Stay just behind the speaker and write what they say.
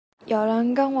有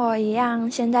人跟我一样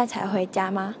现在才回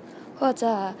家吗？或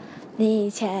者你以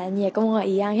前也跟我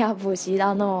一样要补习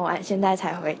到那么晚，现在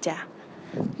才回家？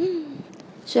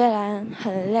虽然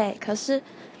很累，可是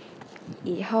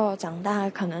以后长大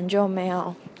可能就没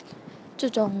有这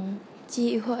种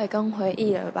机会跟回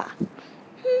忆了吧。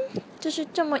就是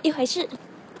这么一回事。